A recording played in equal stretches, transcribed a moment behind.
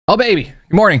Oh, baby.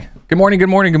 Good morning. Good morning. Good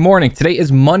morning. Good morning. Today is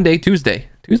Monday, Tuesday,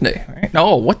 right?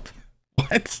 No, what?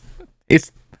 It's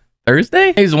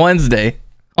Thursday? It's Wednesday.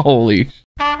 Holy.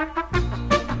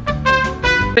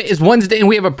 It is Wednesday and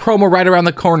we have a promo right around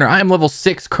the corner. I am level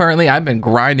 6 currently. I've been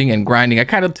grinding and grinding. I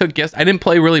kind of took I didn't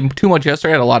play really too much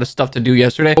yesterday. I had a lot of stuff to do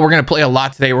yesterday, but we're going to play a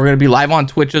lot today. We're going to be live on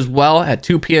Twitch as well at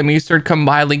 2 p.m. Eastern. Come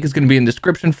by. Link is going to be in the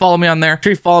description. Follow me on there. Make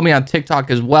sure you follow me on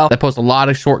TikTok as well. I post a lot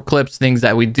of short clips, things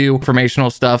that we do, informational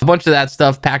stuff, a bunch of that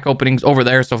stuff, pack openings over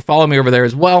there. So follow me over there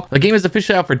as well. The game is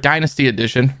officially out for Dynasty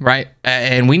Edition, right?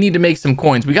 And we need to make some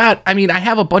coins. I mean, I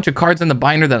have a bunch of cards in the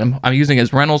binder that I'm using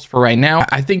as rentals for right now.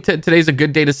 I think today's a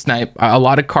good day to snipe. A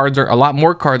lot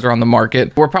more cards are on the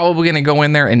market. We're probably going to go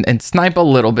in there and snipe a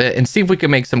little bit and see if we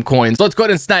can make some coins. So let's go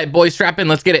ahead and snipe, boys. Strap in.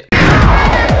 Let's get it.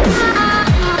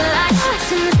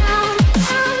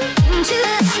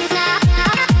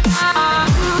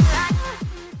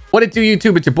 What it do,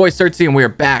 YouTube? It's your boy Certsy, and we are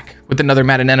back with another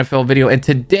Madden NFL video. And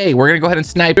today we're gonna go ahead and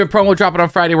snipe. We have a promo dropping on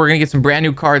Friday. We're gonna get some brand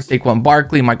new cards: Saquon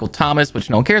Barkley, Michael Thomas, which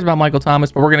no one cares about Michael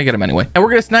Thomas, but we're gonna get him anyway. And we're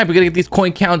gonna snipe. We're gonna get these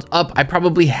coin counts up. I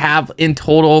probably have in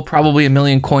total probably 1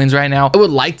 million coins right now. I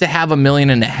would like to have 1.5 million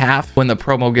when the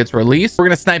promo gets released. We're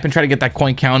gonna snipe and try to get that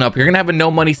coin count up. You're gonna have a no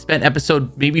money spent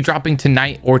episode maybe dropping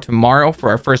tonight or tomorrow for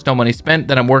our first no money spent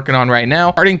that I'm working on right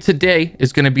now. Starting today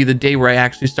is gonna be the day where I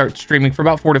actually start streaming for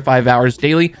about 4 to 5 hours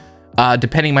daily.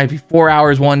 Depending, might be 4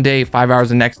 hours one day, 5 hours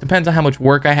the next. Depends on how much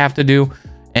work I have to do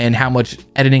and how much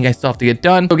editing I still have to get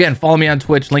done. So again, follow me on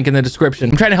Twitch, link in the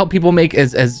description. I'm trying to help people make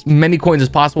as many coins as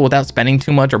possible without spending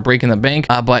too much or breaking the bank.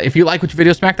 But if you like what your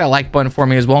video, smack that like button for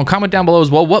me as well, and comment down below as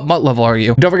well, what MUT level are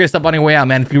you? Don't forget to stop on your way out,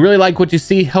 man. If you really like what you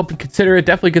see, help consider it.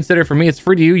 Definitely consider it. For me, it's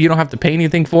free to you. You don't have to pay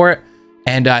anything for it.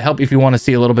 And help if you want to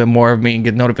see a little bit more of me and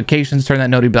get notifications. Turn that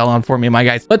noti bell on for me, my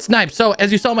guys. Let's snipe. So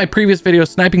as you saw in my previous video,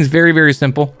 sniping is very, very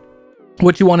simple.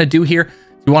 What you want to do here,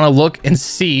 you want to look and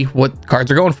see what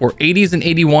cards are going for. 80s and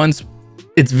 81s,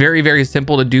 it's very, very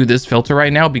simple to do this filter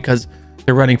right now because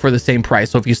they're running for the same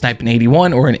price. So if you snipe an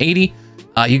 81 or an 80,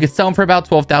 you could sell them for about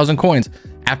 12,000 coins.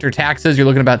 After taxes, you're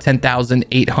looking at about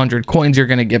 10,800 coins you're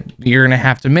going to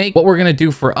have to make. What we're going to do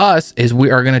for us is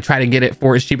we are going to try to get it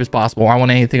for as cheap as possible. I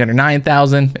want anything under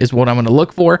 9,000 is what I'm going to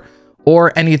look for,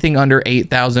 or anything under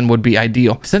 8,000 would be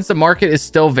ideal. Since the market is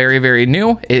still very, very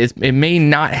new, it may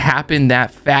not happen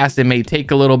that fast. It may take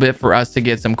a little bit for us to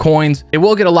get some coins. It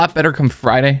will get a lot better come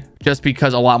Friday, just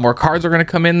because a lot more cards are going to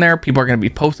come in there. People are going to be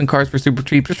posting cards for super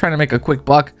cheap, just trying to make a quick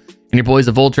buck. And your boy's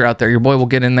a vulture out there. Your boy will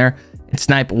get in there and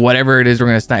snipe whatever it is we're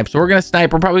going to snipe. So we're going to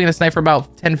snipe. We're probably going to snipe for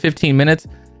about 10-15 minutes.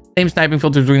 Same sniping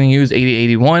filters we're going to use,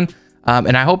 80-81.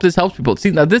 And I hope this helps people.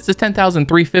 See, now this is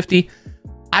 10,350.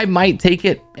 I might take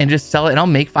it and just sell it and I'll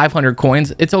make 500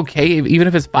 coins. It's okay. Even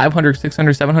if it's 500,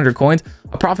 600, 700 coins,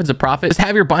 a profit's a profit. Just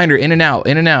have your binder in and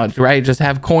out, right? Just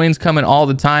have coins coming all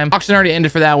the time. Auction already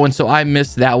ended for that one, so I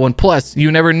missed that one. Plus,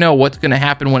 you never know what's going to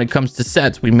happen when it comes to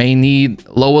sets. We may need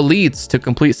low elites to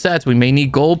complete sets. We may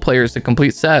need gold players to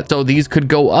complete sets. So these could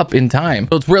go up in time.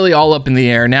 So it's really all up in the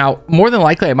air. Now, more than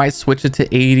likely, I might switch it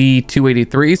to 82,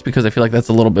 83s because I feel like that's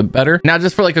a little bit better. Now,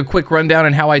 just for like a quick rundown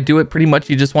on how I do it, pretty much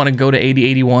you just want to go to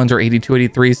 80, 81s or 82,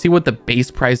 83s, see what the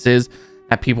base price is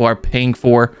that people are paying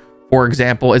for. For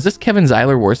example, is this Kevin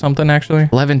Zeiler worth something actually?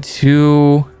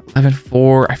 11.2,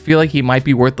 11.4. I feel like he might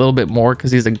be worth a little bit more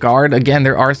because he's a guard. Again,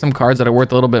 there are some cards that are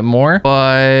worth a little bit more,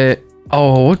 but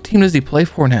oh, what team does he play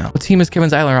for now? What team is Kevin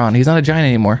Zeiler on? He's not a Giant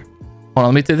anymore. Hold on,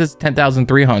 let me take this.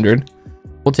 10,300.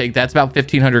 We'll take that's about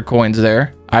 1,500 coins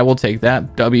there. I will take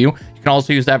that. W. You can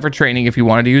also use that for training if you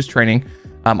wanted to use training.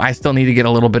 I still need to get a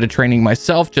little bit of training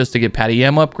myself just to get Patty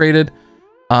M upgraded.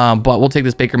 But we'll take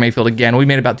this Baker Mayfield again. We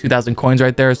made about 2,000 coins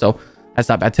right there. So that's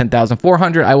not bad.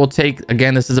 10,400. I will take,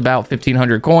 again, this is about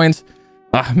 1,500 coins.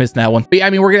 Missed that one. But yeah, I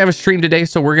mean, we're going to have a stream today.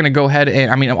 So we're going to go ahead and,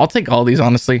 I mean, I'll take all these,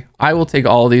 honestly. I will take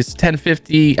all of these.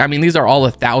 1050. I mean, these are all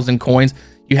 1,000 coins.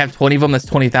 You have 20 of them. That's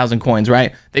 20,000 coins,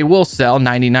 right? They will sell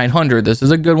 9,900. This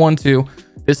is a good one too.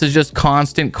 This is just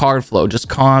constant card flow, just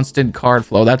constant card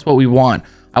flow. That's what we want.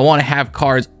 I want to have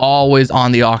cards always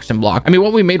on the auction block. I mean,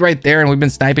 what we made right there, and we've been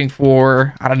sniping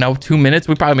for, I don't know, 2 minutes.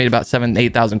 We probably made about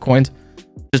 7,000-8,000 coins,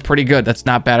 which is pretty good. That's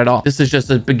not bad at all. This is just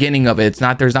the beginning of it. It's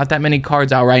not, there's not that many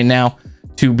cards out right now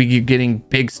to be getting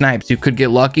big snipes. You could get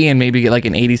lucky and maybe get like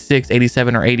an 86,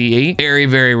 87, or 88. Very,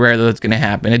 very rare that it's going to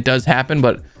happen. It does happen,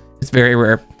 but it's very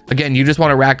rare. Again, you just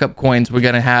want to rack up coins. We're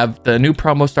going to have the new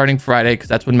promo starting Friday because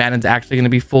that's when Madden's actually going to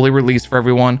be fully released for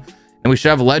everyone. And we should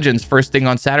have legends first thing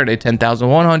on Saturday,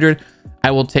 10,100. I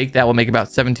will take that. We'll make about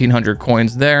 1,700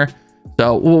 coins there.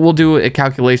 So we'll do a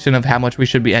calculation of how much we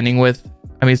should be ending with.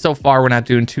 I mean, so far we're not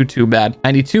doing too bad.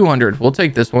 9,200. We'll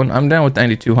take this one. I'm down with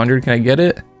 9,200. Can I get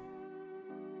it?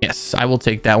 Yeah, Yes, I will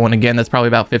take that one. Again, that's probably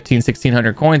about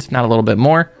 1,600 coins, not a little bit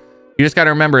more. You just got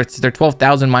to remember, they're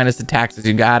 12,000 minus the taxes.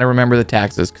 You got to remember the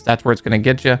taxes because that's where it's going to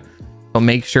get you. So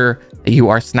make sure that you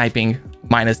are sniping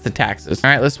minus the taxes.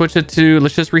 All right, let's switch it to,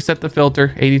 let's just reset the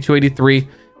filter. 82, 83.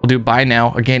 We'll do buy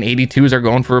now. Again, 82s are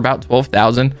going for about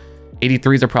 12,000.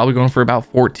 83s are probably going for about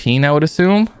 14, I would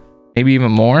assume. Maybe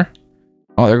even more.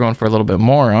 Oh, they're going for a little bit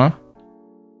more, huh?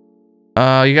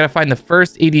 You got to find the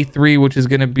first 83, which is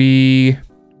going to be,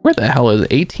 where the hell is it?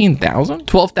 18,000?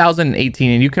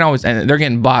 12,018. And you can always, and they're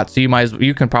getting bought. So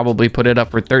you can probably put it up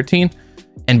for 13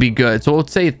 and be good. So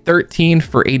let's say 13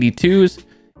 for 82s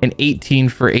and 18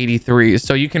 for 83s.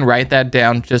 So you can write that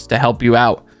down just to help you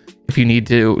out if you need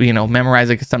to, you know, memorize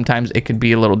it, because sometimes it could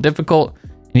be a little difficult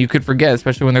and you could forget,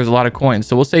 especially when there's a lot of coins.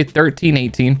 So we'll say 13,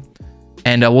 18,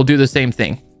 and we'll do the same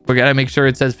thing. We got to make sure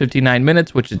it says 59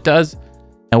 minutes, which it does.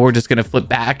 And we're just going to flip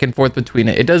back and forth between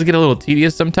it. It does get a little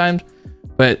tedious sometimes,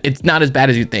 but it's not as bad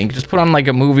as you think. Just put on like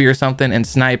a movie or something and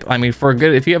snipe. I mean,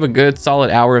 if you have a good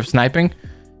solid hour of sniping,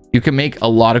 you can make a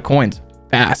lot of coins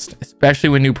fast, especially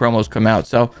when new promos come out.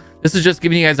 So this is just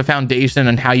giving you guys a foundation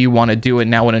on how you want to do it.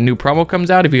 Now, when a new promo comes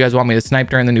out, if you guys want me to snipe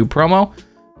during the new promo,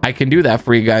 I can do that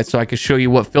for you guys. So I can show you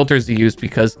what filters to use,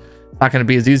 because it's not going to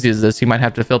be as easy as this. You might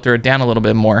have to filter it down a little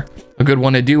bit more. A good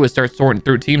one to do is start sorting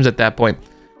through teams at that point.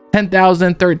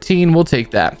 10,013, we'll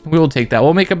take that. We will take that.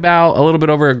 We'll make about a little bit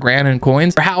over $1,000 in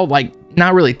coins. For how like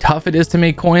not really tough it is to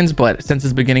make coins, but since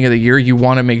it's beginning of the year, you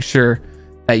want to make sure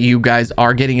that you guys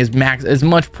are getting as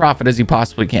much profit as you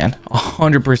possibly can.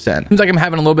 100%. Seems like I'm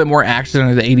having a little bit more action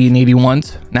on the 80 and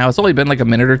 81s. Now, it's only been like a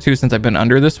minute or two since I've been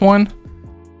under this one,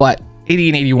 but 80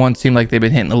 and 81 seem like they've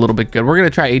been hitting a little bit good. We're going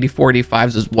to try 84,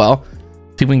 85s as well.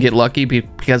 See if we can get lucky,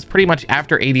 because pretty much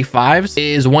after 85s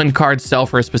is when cards sell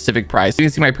for a specific price. You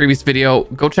can see my previous video,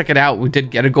 go check it out. We did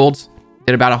get a golds,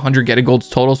 did about 100 get a golds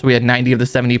total. So we had 90 of the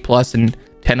 70 plus and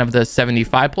 10 of the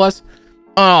 75 plus.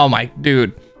 Oh my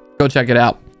dude, go check it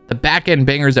out. The back end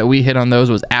bangers that we hit on those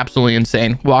was absolutely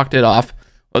insane. Walked it off.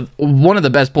 One of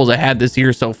the best pulls I had this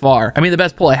year so far. I mean, the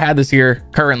best pull I had this year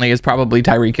currently is probably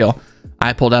Tyreek Hill.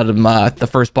 I pulled out of the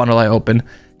first bundle I opened.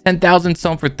 10,000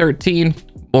 some for 13.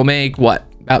 We'll make what,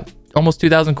 about almost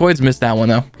 2,000 coins. Missed that one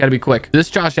though. Gotta be quick. This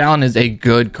Josh Allen is a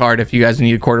good card if you guys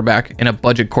need a quarterback and a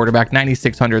budget quarterback.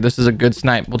 9,600. This is a good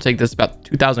snipe. We'll take this, about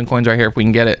 2,000 coins right here if we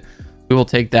can get it. We will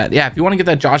take that. Yeah, if you want to get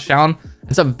that Josh Allen,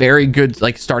 it's a very good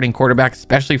like starting quarterback,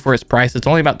 especially for his price. It's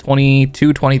only about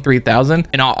 23,000,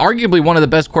 and arguably one of the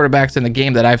best quarterbacks in the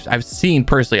game that I've seen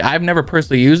personally. I've never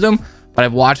personally used him, but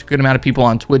I've watched a good amount of people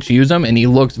on Twitch use him, and he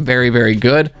looks very, very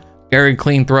good. Very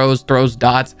clean throws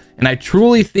dots, and I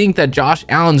truly think that Josh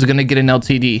Allen's going to get an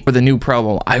LTD for the new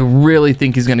promo. I really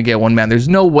think he's going to get one, man. There's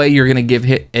no way you're going to give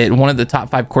it one of the top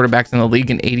 5 quarterbacks in the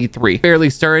league in 83. Fairly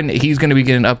certain he's going to be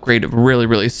getting an upgrade really,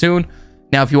 really soon.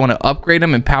 Now, if you want to upgrade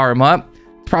him and power him up,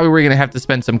 probably we're going to have to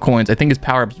spend some coins. I think his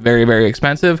power up's very, very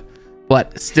expensive,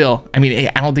 but still, I mean,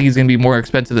 I don't think he's going to be more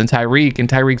expensive than Tyreek, and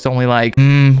Tyreek's only like,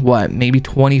 what, maybe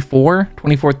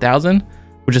 24,000?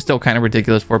 Which is still kind of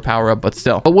ridiculous for a power up, but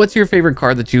still. But what's your favorite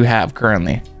card that you have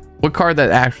currently? What card that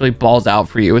actually balls out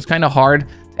for you? It's kind of hard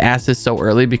to ask this so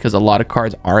early because a lot of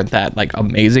cards aren't that like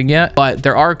amazing yet, but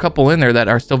there are a couple in there that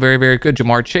are still very, very good.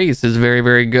 Jamar Chase is very,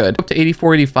 very good. Up to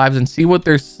 84, 85s and see what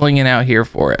they're slinging out here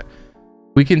for it.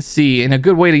 We can see in a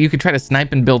good way that you could try to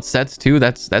snipe and build sets too.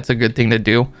 That's a good thing to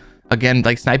do. Again,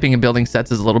 like sniping and building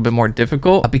sets is a little bit more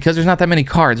difficult because there's not that many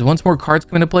cards. Once more cards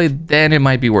come into play, then it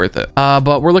might be worth it.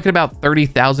 But we're looking at about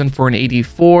 30,000 for an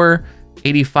 84.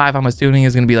 85, I'm assuming,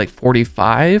 is going to be like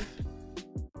 45.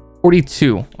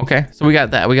 42. Okay, so we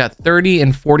got that. We got 30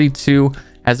 and 42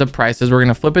 as the prices. We're going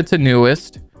to flip it to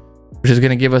newest, which is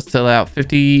going to give us to about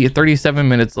 37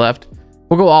 minutes left.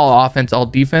 We'll go all offense, all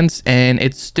defense, and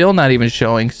it's still not even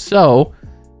showing. So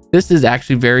this is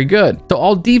actually very good. So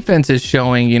all defense is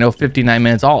showing, 59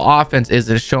 minutes. All offense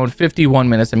is showing 51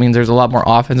 minutes. It means there's a lot more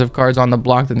offensive cards on the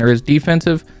block than there is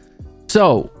defensive.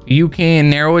 So you can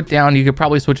narrow it down. You could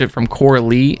probably switch it from core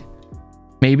elite.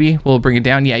 Maybe we'll bring it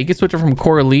down. Yeah, you can switch it from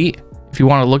core elite. If you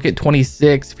want to look at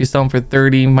 26, if you sell them for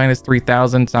 30 minus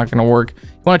 3,000, it's not going to work.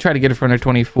 You want to try to get it for under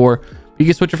 24. You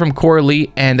can switch it from core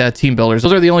elite and team builders.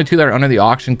 Those are the only two that are under the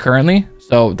auction currently.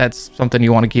 So that's something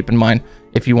you want to keep in mind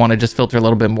if you want to just filter a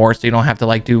little bit more, so you don't have to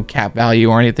like do cap value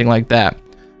or anything like that.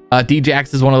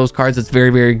 Djax is one of those cards that's very,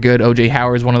 very good. OJ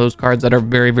Howard is one of those cards that are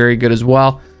very, very good as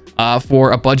well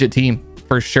for a budget team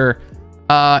for sure.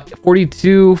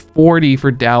 42.40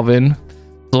 for Dalvin.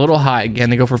 It's a little high. Again,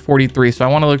 they go for 43. So I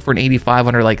want to look for an 85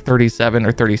 under like 37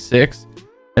 or 36,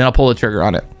 and I'll pull the trigger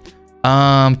on it.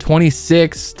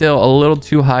 26, still a little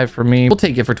too high for me. We'll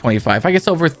take it for 25. If I get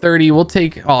over 30, we'll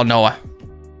take, oh no,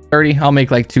 30, I'll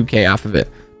make like 2K off of it.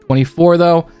 24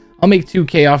 though, I'll make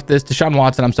 2K off this. Deshaun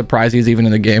Watson, I'm surprised he's even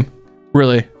in the game.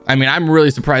 Really. I mean, I'm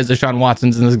really surprised Deshaun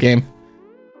Watson's in this game.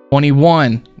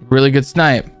 21, really good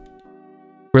snipe.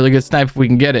 Really good snipe if we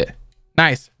can get it.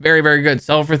 Nice. Very, very good.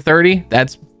 Sell for 30.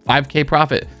 That's 5K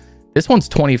profit. This one's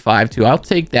 25 too. I'll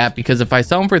take that because if I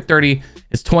sell them for 30,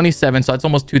 it's 27. So it's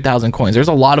almost 2,000 coins. There's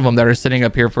a lot of them that are sitting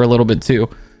up here for a little bit too.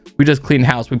 We just cleaned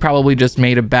house. We probably just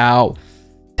made about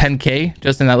 10K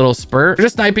just in that little spurt. We're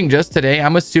just sniping just today.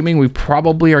 I'm assuming we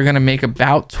probably are going to make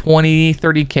about 20,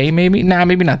 30K maybe. Nah,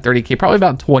 maybe not 30K. Probably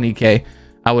about 20K,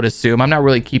 I would assume. I'm not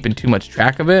really keeping too much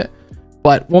track of it,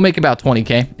 but we'll make about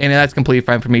 20K. And that's completely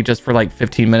fine for me just for like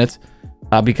 15 minutes.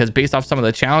 Because based off some of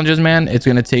the challenges, man, it's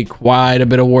going to take quite a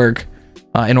bit of work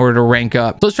in order to rank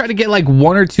up. So let's try to get like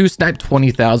 1 or 2 snipe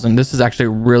 20,000. This is actually a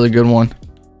really good one.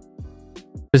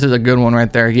 This is a good one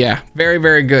right there. Yeah, very,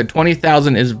 very good.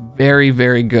 20,000 is very,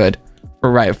 very good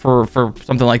for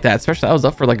something like that. Especially I was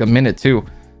up for like a minute too.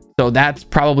 So that's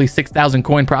probably 6,000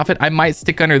 coin profit. I might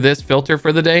stick under this filter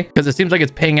for the day because it seems like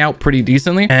it's paying out pretty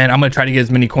decently. And I'm going to try to get as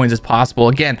many coins as possible.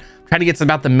 Again, try to get to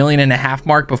about the 1.5 million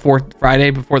mark before Friday,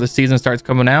 before the season starts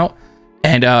coming out.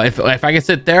 And if I can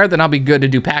sit there, then I'll be good to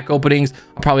do pack openings.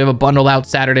 I'll probably have a bundle out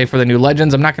Saturday for the new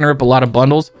legends. I'm not going to rip a lot of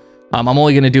bundles. I'm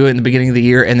only going to do it in the beginning of the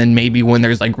year, and then maybe when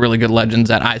there's like really good legends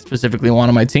that I specifically want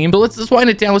on my team. So let's just wind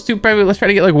it down. Let's try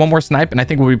to get like 1 more snipe, and I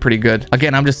think we'll be pretty good.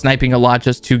 Again, I'm just sniping a lot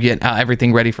just to get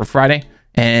everything ready for Friday,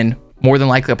 and more than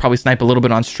likely I'll probably snipe a little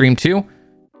bit on stream too.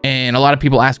 And a lot of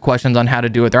people ask questions on how to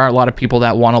do it. There are a lot of people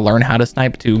that want to learn how to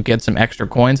snipe to get some extra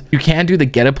coins. You can do the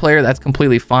get a player. That's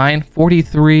completely fine.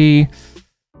 43.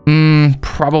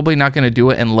 Probably not going to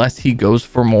do it unless he goes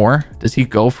for more. Does he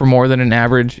go for more than an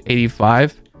average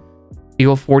 85? He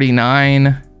go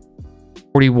 49,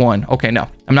 41. Okay, no,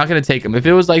 I'm not going to take him. If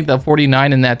it was like the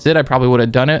 49 and that's it, I probably would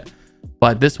have done it.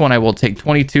 But this one I will take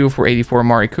 22 for 84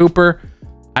 Amari Cooper.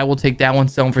 I will take that one,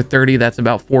 sell him for 30. That's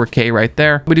about 4K right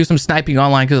there. We do some sniping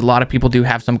online because a lot of people do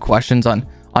have some questions on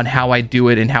how I do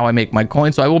it and how I make my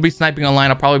coins. So I will be sniping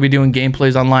online. I'll probably be doing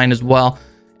gameplays online as well.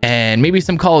 And maybe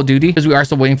some Call of Duty because we are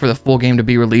still waiting for the full game to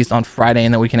be released on Friday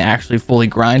and then we can actually fully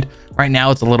grind. Right now,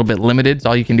 it's a little bit limited. So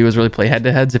all you can do is really play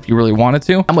head-to-heads if you really wanted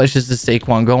to. How much is this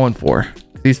Saquon going for?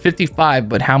 He's 55,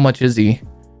 but how much is he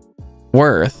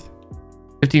worth?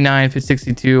 59,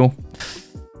 62.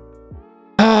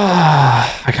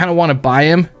 I kind of want to buy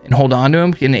him and hold on to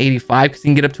him in 85 because he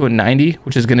can get up to a 90,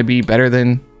 which is going to be better than,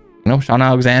 you know, Sean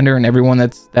Alexander and everyone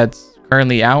that's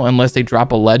currently out, unless they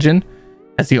drop a legend.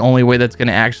 That's the only way that's going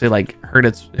to actually like hurt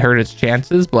its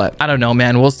chances. But I don't know,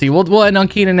 man. We'll see. We'll end on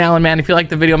Keenan Allen, man. If you like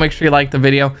the video, make sure you like the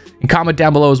video and comment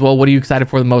down below as well. What are you excited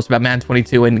for the most about Madden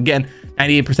 22? And again,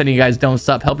 98% of you guys don't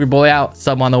sub. Help your boy out.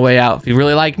 Sub on the way out. If you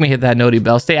really like me, hit that noti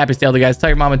bell. Stay happy, stay healthy, guys. Tell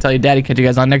your mom and tell your daddy. Catch you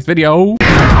guys on the next video.